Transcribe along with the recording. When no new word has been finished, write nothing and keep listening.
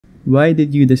Why did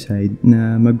you decide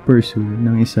na mag-pursue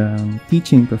ng isang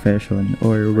teaching profession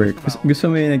or work?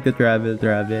 Gusto mo yung nagta-travel,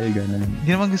 gano'n?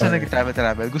 Hindi naman gusto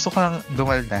nagta-travel. Gusto ko lang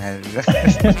dumaldal. That's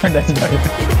right.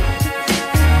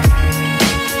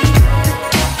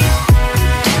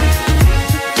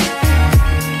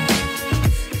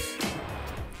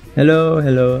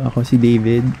 Hello. Ako si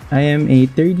David. I am a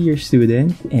third-year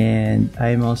student and I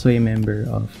am also a member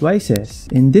of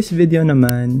YSES. In this video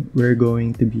naman, we're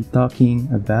going to be talking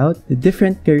about the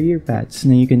different career paths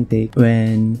na you can take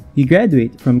when you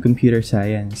graduate from computer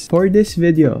science. For this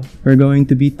video, we're going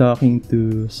to be talking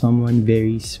to someone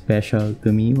very special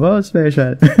to me. Well,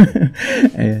 special.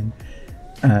 Ayan.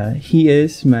 He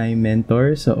is my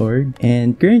mentor sa org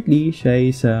and currently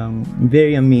siya is a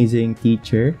very amazing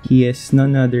teacher. He is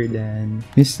none other than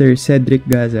Mr. Cedric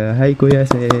Gaza. Hi, Kuya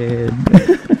Ced!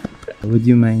 Would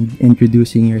you mind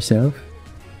introducing yourself?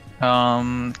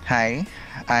 Hi,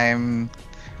 I'm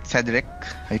Cedric.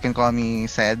 You can call me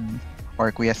Ced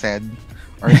or Kuya Ced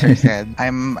or Sir Ced.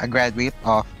 I'm a graduate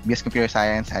of BS Computer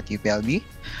Science at UPLB.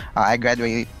 I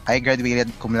graduated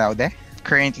Cum Laude.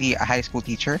 Currently a high school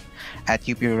teacher at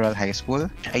UP Rural High School.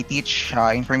 I teach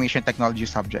information technology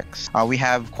subjects. We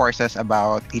have courses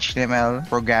about HTML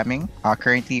programming.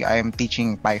 Currently, I am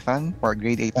teaching Python for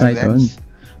grade 8 students.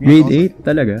 Grade 8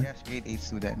 talaga? Yes, grade 8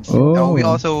 students. Oh. We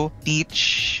also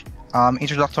teach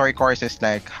introductory courses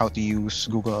like how to use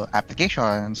Google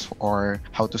applications or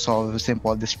how to solve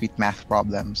simple discrete math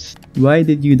problems. Why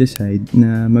did you decide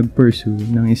na mag-pursue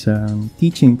ng isang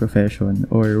teaching profession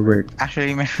or work?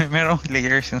 Actually, merong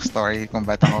layers yung story kung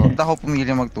ba't ako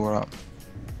pumili magturo.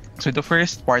 So the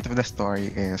first part of the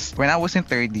story is, when I was in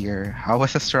third year, I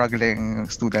was a struggling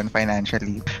student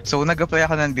financially. So nag-apply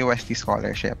ako ng DOST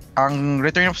scholarship. Ang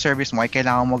return of service mo ay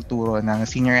kailangan magturo ng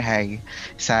senior high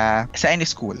sa any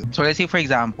school. So let's say for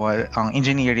example, ang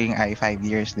engineering ay 5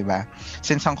 years, di ba?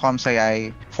 Since ang ComSci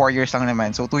ay 4 years lang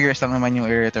naman, so 2 years lang naman yung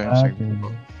return of service mo.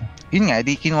 Yun nga,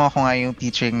 di kinuha ko nga yung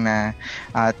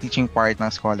teaching part ng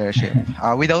scholarship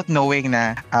without knowing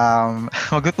na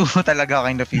magtuturo talaga ako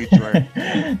in the future.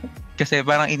 Kasi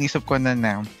parang inisip ko na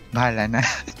bahala na.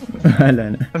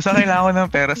 Basta kailangan ko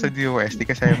ng pera sa DOST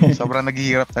kasi sobrang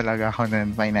naghihirap talaga ako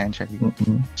nun financially.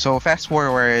 So fast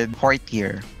forward, 4th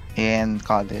year in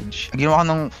college. Ginawa ko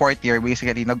nung 4th year,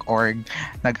 basically nag-org,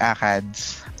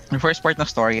 nag-ACADS. The first part ng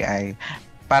story ay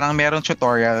parang meron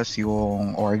tutorials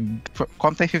yung org.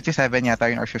 ComTi 57 yata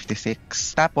yun or 56.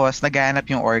 Tapos, naghahanap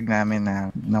yung org namin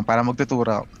ng parang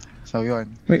magtuturo. So,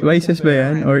 yun. Wait, YSES ba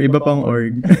yan? Or iba pang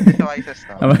org? YSES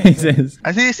to. YSES.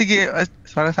 Sige,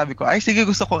 parang sabi ko, sige,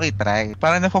 gusto ko i-try.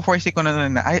 Parang napo-force ko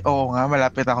na oo nga,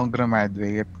 malapit akong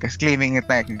graduate. Kasi claiming it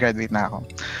na, graduate na ako.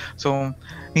 So,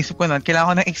 nisip ko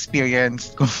kailangan ko ng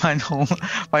experience kung paano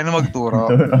magturo.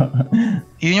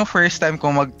 Yun yung first time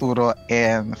kong magturo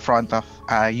in front of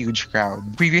a huge crowd.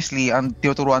 Previously, ang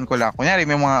tinuturuan ko lang, kunyari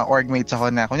may mga orgmates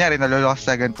ako na, kunyari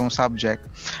nalolost sa ganitong subject,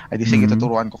 ay di sige,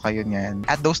 tuturuan ko kayo niyan.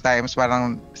 At those times,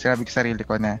 parang sinabi ko sa sarili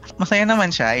ko na, masaya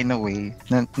naman siya in a way,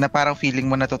 na parang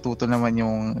feeling mo natututo naman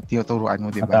yung tinuturuan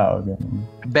mo, di ba?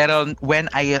 Pero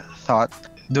when I thought,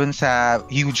 dun sa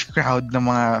huge crowd ng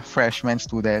mga freshman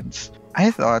students, I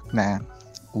thought na,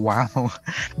 wow,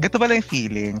 gato pala yung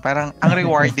feeling. Parang ang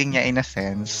rewarding niya in a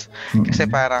sense. Kasi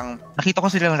parang nakita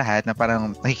ko silang lahat na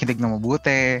parang nakikinig na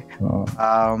mabuti,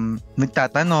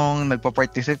 nagtatanong,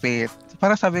 nagpa-participate.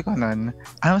 Parang sabi ko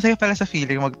masaya pala sa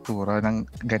feeling magturo ng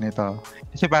ganito.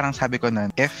 Kasi parang sabi ko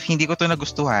if hindi ko to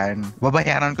nagustuhan,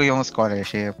 babayaran ko yung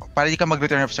scholarship. Para di ka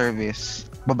mag-return of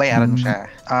service, babayaran mo siya.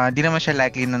 Di naman siya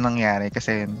likely na nangyari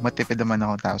kasi matipid naman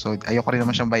akong tao. So, ayoko rin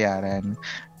naman siyang bayaran.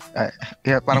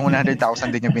 Parang 100,000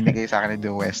 din yung binigay sa akin ng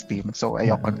DOS team. So,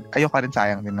 ayoko rin,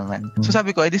 sayang din naman. So,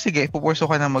 sabi ko, sige, pupurso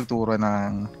ka na magturo na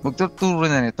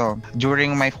nito.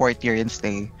 During my 4th year in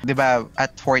stay, di ba,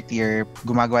 at 4th year,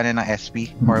 gumagawa na ng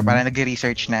SP or parang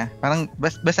nag-research na. Parang,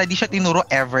 basta di siya tinuro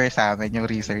ever sa amin yung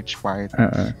research part.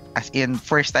 As in,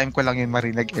 first time ko lang yun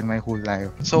marinig in my whole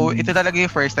life. So, ito talaga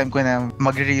yung first time ko na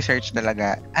mag-research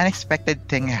talaga. Unexpected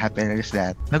thing happened is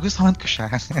that nagustuhan ko siya.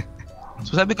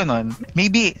 So sabi ko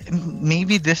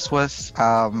maybe this was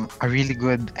a really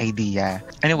good idea.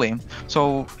 Anyway,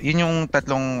 so yun yung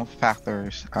tatlong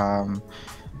factors.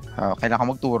 Kailangan ko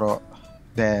magturo,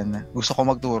 then gusto ko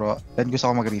magturo, then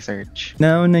gusto ko mag-research.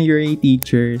 Now na you're a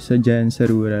teacher sa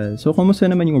rural, so kumusta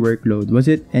naman yung workload? Was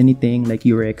it anything like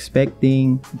you were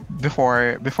expecting?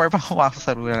 Before pa pumasok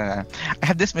sa rural, I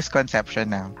have this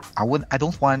misconception na I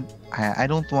don't want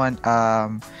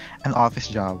an office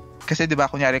job. Kasi 'di ba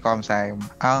kunyari ComSci,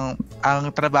 ang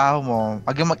trabaho mo,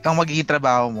 ang magiging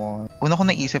trabaho mo, una ko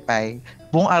naisip ay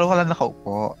buong araw ka lang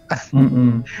nakaupo.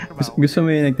 Gusto mo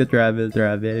yung nagta-travel,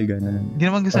 ganun? Hindi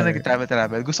naman gusto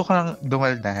nag-travel. Gusto ko lang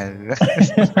dumaldal.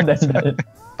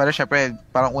 Pero syempre,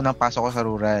 parang unang pasok ko sa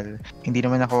rural. Hindi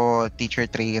naman ako teacher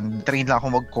trained. Trained lang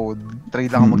ako mag-code. Trained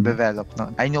lang ako mag-develop.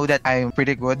 No? I know that I'm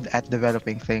pretty good at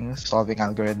developing things, solving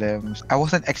algorithms. I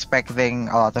wasn't expecting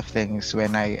a lot of things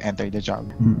when I entered the job.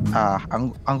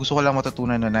 Ang gusto ko lang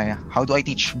matutunan nun ay, how do I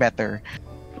teach better?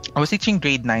 I was teaching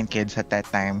grade 9 kids at that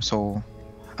time. So,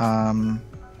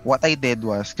 what I did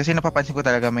was, kasi napapansin ko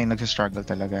talaga may nagsistruggle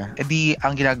talaga.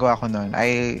 Ang ginagawa ko nun,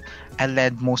 I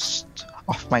led most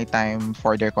of my time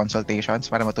for their consultations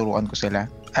para maturuan ko sila.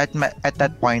 At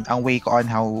that point, ang way ko on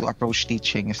how to approach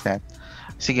teaching is that,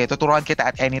 sige, tuturuan kita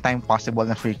at any time possible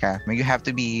na free ka. You have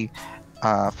to be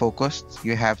focused.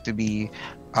 You have to be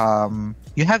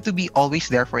always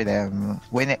there for them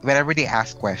whenever they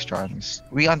ask questions.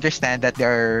 We understand that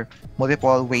there are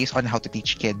multiple ways on how to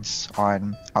teach kids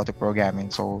on how to programming.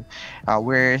 So,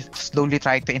 we're slowly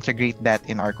trying to integrate that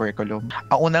in our curriculum.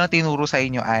 Ang una na tinuro sa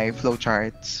inyo ay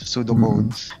flowcharts,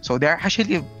 pseudocodes. So, there are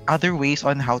actually other ways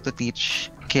on how to teach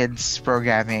kids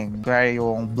programming. Kaya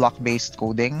yung block-based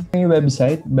coding. May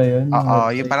website ba yun?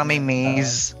 Yung parang may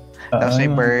maze, tapos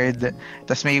may bird,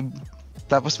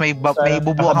 tapos may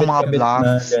bubuo kang mga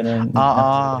blocks.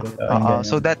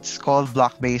 So that's called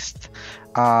block-based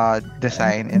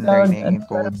design and learning in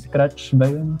code. Scratch ba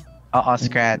yun?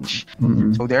 Scratch.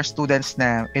 So there are students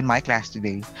na in my class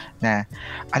today na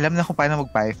alam na kung paano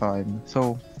mag-Python.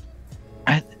 So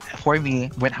for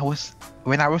me, when I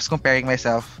was comparing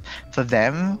myself to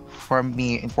them, for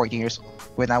me in 14 years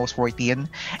when I was 14,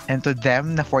 and to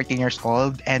them na 14 years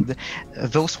old, and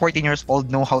those 14 years old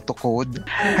know how to code,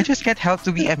 I just can't help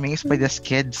to be amazed by these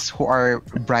kids who are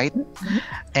bright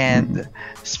and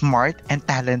smart and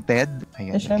talented.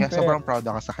 Ayun. Kaya sobrang proud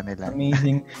ako sa kanila.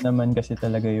 Amazing naman kasi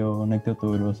talaga yung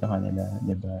nagtuturo sa kanila,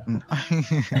 di ba?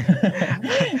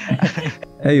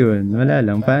 Ayun, wala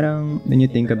lang. Parang, when you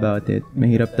think about it,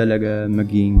 mahirap talaga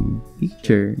maging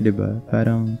teacher, di ba?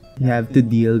 Parang, you have to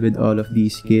deal with all of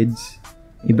these kids.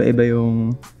 Iba-iba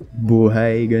yung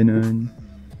buhay, ganun.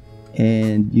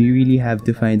 And you really have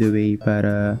to find a way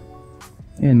para,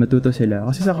 matuto sila.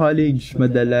 Kasi sa college,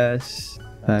 madalas,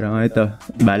 parang, ito,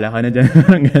 bala ka na dyan,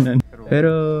 parang ganun.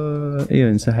 Pero,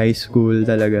 ayun, sa high school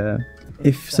talaga,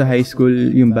 if sa high school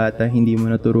yung bata hindi mo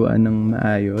naturuan ng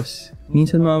maayos,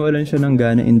 minsan mawawalan siya ng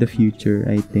gana in the future,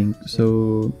 I think.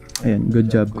 So, ayun,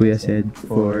 good job, Kuya Ced,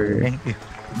 for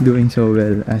doing so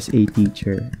well as a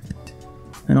teacher.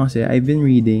 Kasi, I've been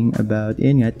reading about,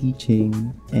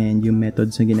 teaching and yung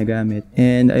methods na ginagamit.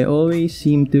 And I always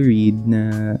seem to read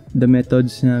na the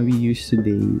methods na we use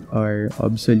today are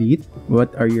obsolete.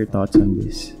 What are your thoughts on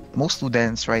this? Most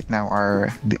students right now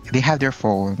they have their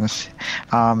phones.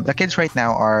 The kids right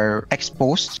now are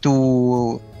exposed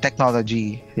to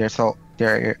technology.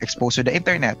 They're exposed to the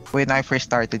internet. When I first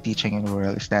started teaching in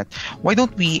rural is that, why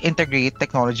don't we integrate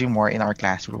technology more in our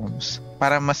classrooms?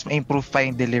 Para mas ma-improve pa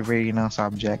yung delivery ng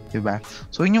subject, diba?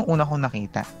 So yun yung una kong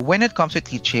nakita. When it comes to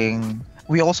teaching,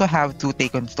 we also have to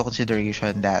take into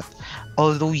consideration that,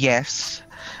 although yes,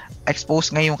 exposed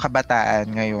ngayong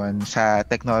kabataan ngayon sa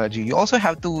technology, you also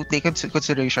have to take into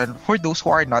consideration for those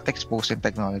who are not exposed in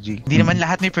technology. Hindi naman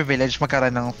lahat may privilege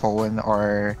magkaroon ng phone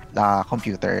or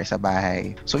computer sa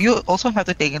bahay. So you also have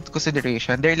to take into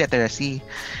consideration their literacy.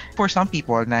 For some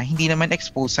people na hindi naman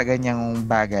exposed sa ganyang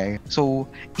bagay, so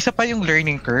isa pa yung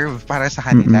learning curve para sa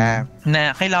kanila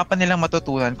na kailangan pa nilang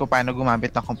matutunan kung paano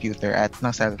gumamit ng computer at ng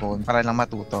cellphone para lang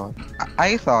matuto.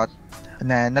 I thought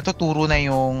na natuturo na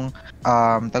yung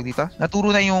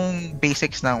naturo na yung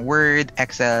basics ng Word,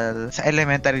 Excel sa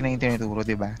elementary na yung tinuturo,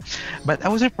 diba? But I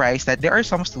was surprised that there are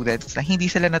some students na hindi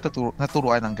sila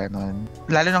naturuan ng ganun.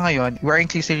 Lalo na ngayon,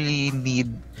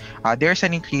 there's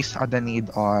an increase on the need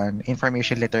on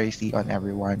information literacy on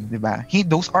everyone, diba?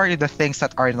 Those are the things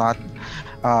that are not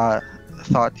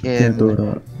taught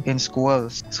in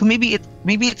schools. So maybe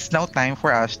it's now time for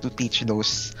us to teach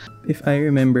those. If I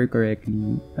remember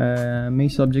correctly, may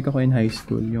subject ako in high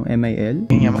school, yung MIL.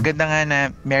 Yeah, maganda nga na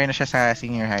meron na siya sa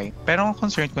senior high. Pero ang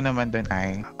concern ko naman doon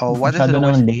ay, what is the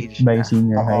lowest age? By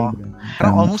senior high.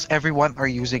 Parang almost everyone are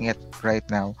using it right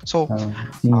now. So,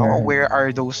 where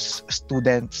are those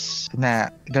students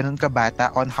na ganun kabata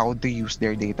on how to use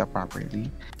their data properly?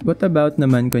 What about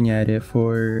naman, kunyari,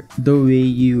 for the way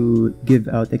you give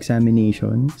out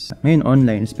examinations? Ngayon,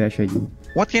 online especially.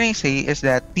 What can I say is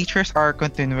that teachers are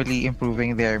continually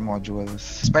improving their modules.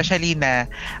 Especially na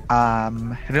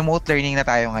remote learning na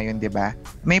tayo ngayon, di ba?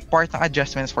 May part na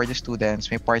adjustments for the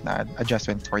students, may part na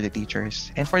adjustments for the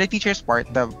teachers. And for the teachers part,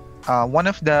 the one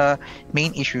of the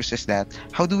main issues is that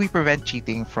how do we prevent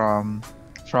cheating from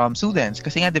students?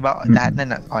 Kasi nga, di ba, lahat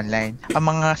na online. Ang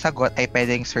mga sagot ay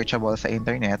pwedeng searchable sa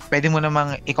internet. Pwede mo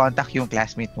namang i-contact yung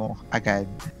classmate mo agad,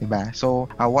 di ba?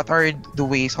 So, what are the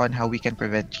ways on how we can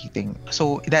prevent cheating?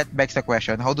 So, that begs the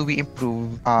question, how do we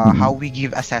improve how we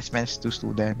give assessments to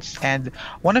students? And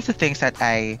one of the things that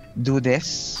I do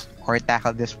this or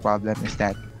tackle this problem is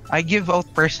that I give out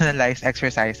personalized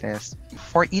exercises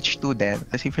for each student.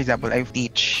 Let's say, for example, I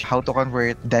teach how to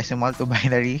convert decimal to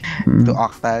binary, to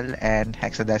octal and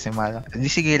hexadecimal.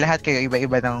 Di sige, lahat kayo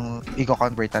iba-iba ng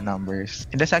i-convert na numbers.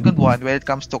 And the second one, when it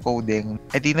comes to coding,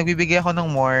 edi nagbibigay ako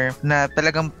ng more na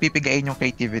talagang pipigain yung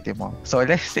creativity mo. So,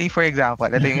 let's say, for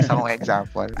example, ito yung isang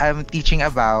example. I'm teaching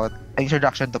about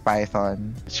introduction to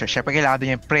Python. So, syempre kailangan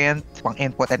din yung print, pang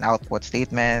input and output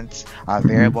statements,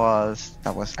 variables,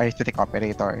 tapos arithmetic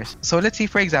operators. So, let's say,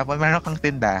 for example, meron kang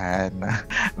tindahan.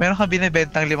 Meron kang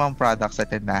binibentang 5 products sa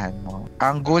tindahan mo.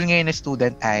 Ang goal ngayon ng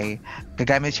student ay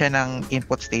gagamit siya ng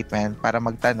input statement para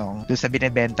magtanong doon sa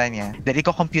binibenta niya. Then,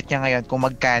 i-compute niya ngayon kung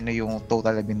magkano yung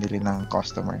total na binili ng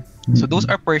customer. So, those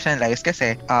are personalized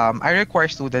kasi I require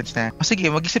students na,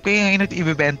 sige, mag-isip kayo ngayon ito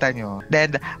ibibenta nyo.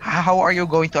 Then, how are you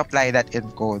going to apply that in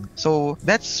code? So,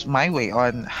 that's my way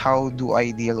on how do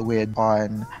I deal with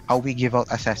on how we give out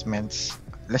assessments,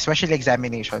 especially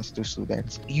examinations to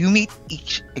students. You make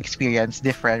each experience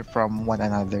different from one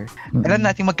another. Alam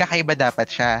natin magkakaiba dapat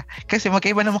siya. Kasi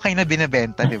magkaiba naman kayo na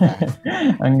binibenta, di ba?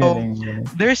 Ang So, galing.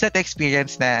 there's that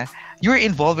experience na you're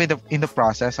involved in the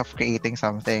process of creating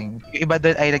something. Yung iba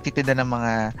doon ay nagtitinda ng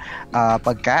mga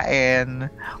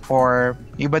pagkain or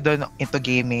yung iba doon into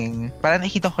gaming. Para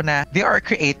nakita ko na they are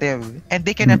creative and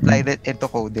they can apply that into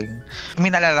coding. May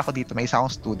naalala ko dito, may isa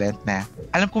akong student na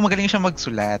alam ko magaling siya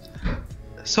magsulat.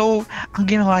 So, ang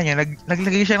ginawa niya,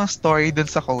 naglagay siya ng story dun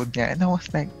sa code niya. And I was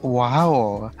like,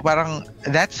 wow. Parang,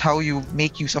 that's how you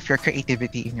make use of your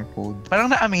creativity in your code. Parang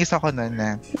na-amaze ako nun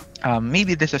na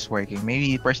maybe this is working.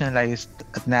 Maybe personalized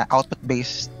na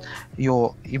output-based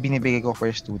yung binibigay ko for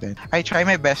a student. I try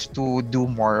my best to do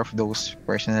more of those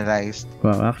personalized.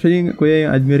 Wow, actually, kuya,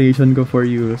 yung admiration ko for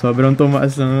you, sobrang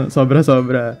tumaas ng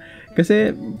sobra-sobra.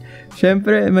 Kasi,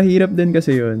 syempre, mahirap din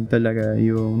kasi yun talaga,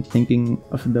 yung thinking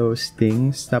of those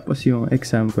things, tapos yung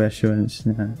exam questions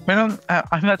na... Pero,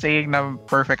 I'm not saying na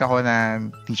perfect ako na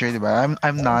teacher, di ba?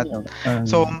 I'm not.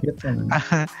 So,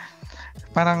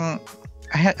 parang,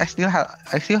 I still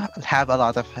have a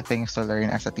lot of things to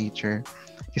learn as a teacher.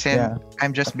 Kasi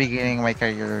I'm just beginning my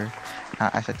career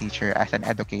as a teacher, as an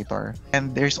educator.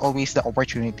 And there's always the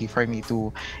opportunity for me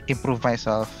to improve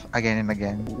myself again and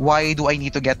again. Why do I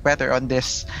need to get better on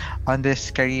this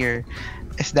career?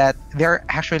 Is that there are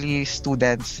actually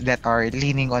students that are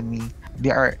leaning on me.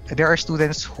 There are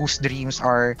students whose dreams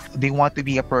are they want to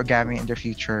be a programmer in the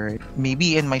future.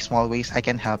 Maybe in my small ways I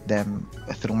can help them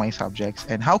through my subjects.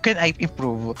 And how can I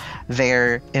improve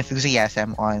their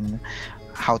enthusiasm on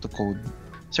how to code?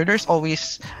 So there's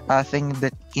always a thing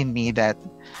that in me that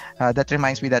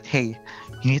reminds me that hey,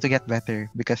 you need to get better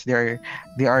because there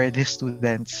are these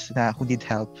students who need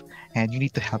help and you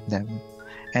need to help them.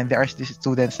 And there are these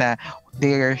students na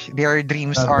their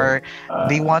dreams are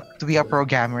they want to be a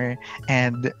programmer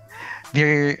and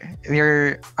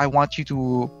I want you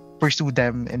to pursue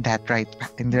them in that right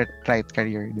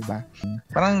career, di ba?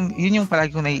 Parang yun yung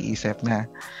palagi kong naiisip na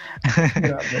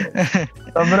Grabe.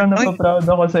 Sobrang napaproud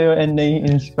ako sa'yo and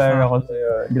nai-inspire ako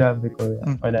sa'yo. Grabe ko.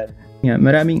 Wala. Yeah,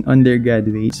 maraming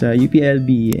undergraduates sa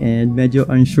UPLB and medyo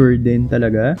unsure din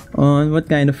talaga on what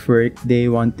kind of work they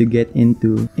want to get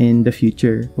into in the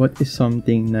future. What is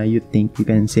something na you think you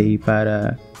can say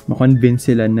para ma-convince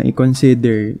sila na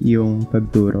i-consider yung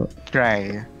pagturo?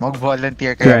 Try.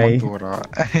 Mag-volunteer kayo magturo.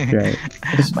 Try.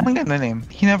 Parang ganun eh.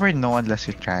 You never know unless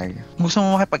you try. Gusto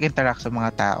mo makipag-interact sa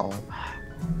mga tao.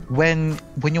 When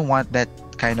you want that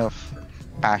kind of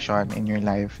passion in your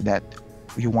life that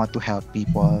you want to help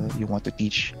people, you want to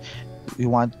teach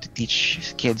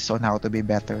kids on how to be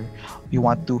better, you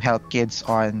want to help kids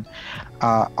on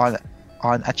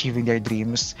achieving their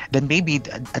dreams, then maybe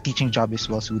a teaching job is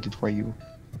well suited for you.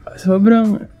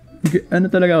 Sobrang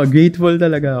grateful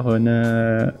talaga ako na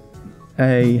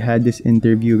I had this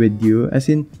interview with you. As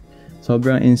in,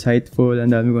 sobrang insightful. Ang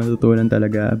dami kong natutunan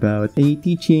talaga about a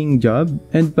teaching job.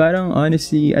 And parang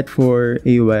honestly, for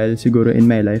a while, siguro in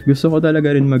my life, gusto ko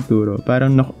talaga rin magturo.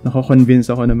 Parang nako-convince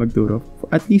ako na magturo.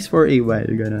 At least for a while,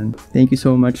 ganun. Thank you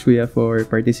so much, Kuya, for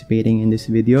participating in this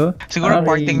video. Siguro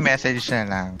parting message na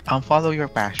lang. Follow your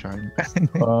passion.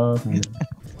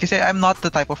 Kasi I'm not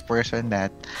the type of person that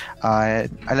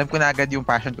alam ko na agad yung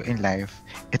passion ko in life.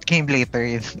 It came later.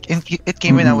 It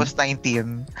came when I was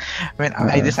 19. When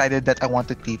I decided that I want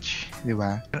to teach, di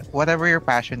ba? Whatever your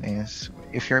passion is,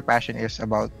 if your passion is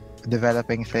about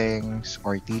developing things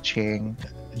or teaching,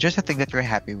 just a thing that you're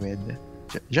happy with,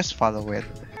 just follow it.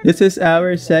 This is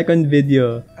our second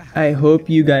video. I hope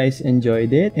you guys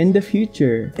enjoyed it. In the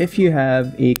future, if you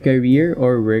have a career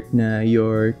or work na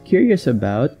you're curious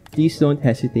about, please don't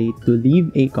hesitate to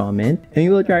leave a comment and we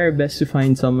will try our best to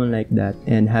find someone like that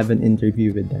and have an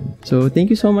interview with them. So thank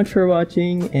you so much for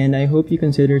watching, and I hope you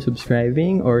consider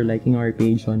subscribing or liking our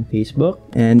page on Facebook,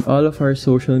 and all of our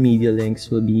social media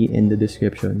links will be in the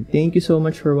description. Thank you so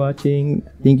much for watching.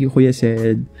 Thank you, Kuya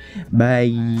Ced.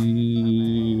 Bye.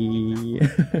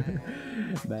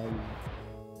 Bye.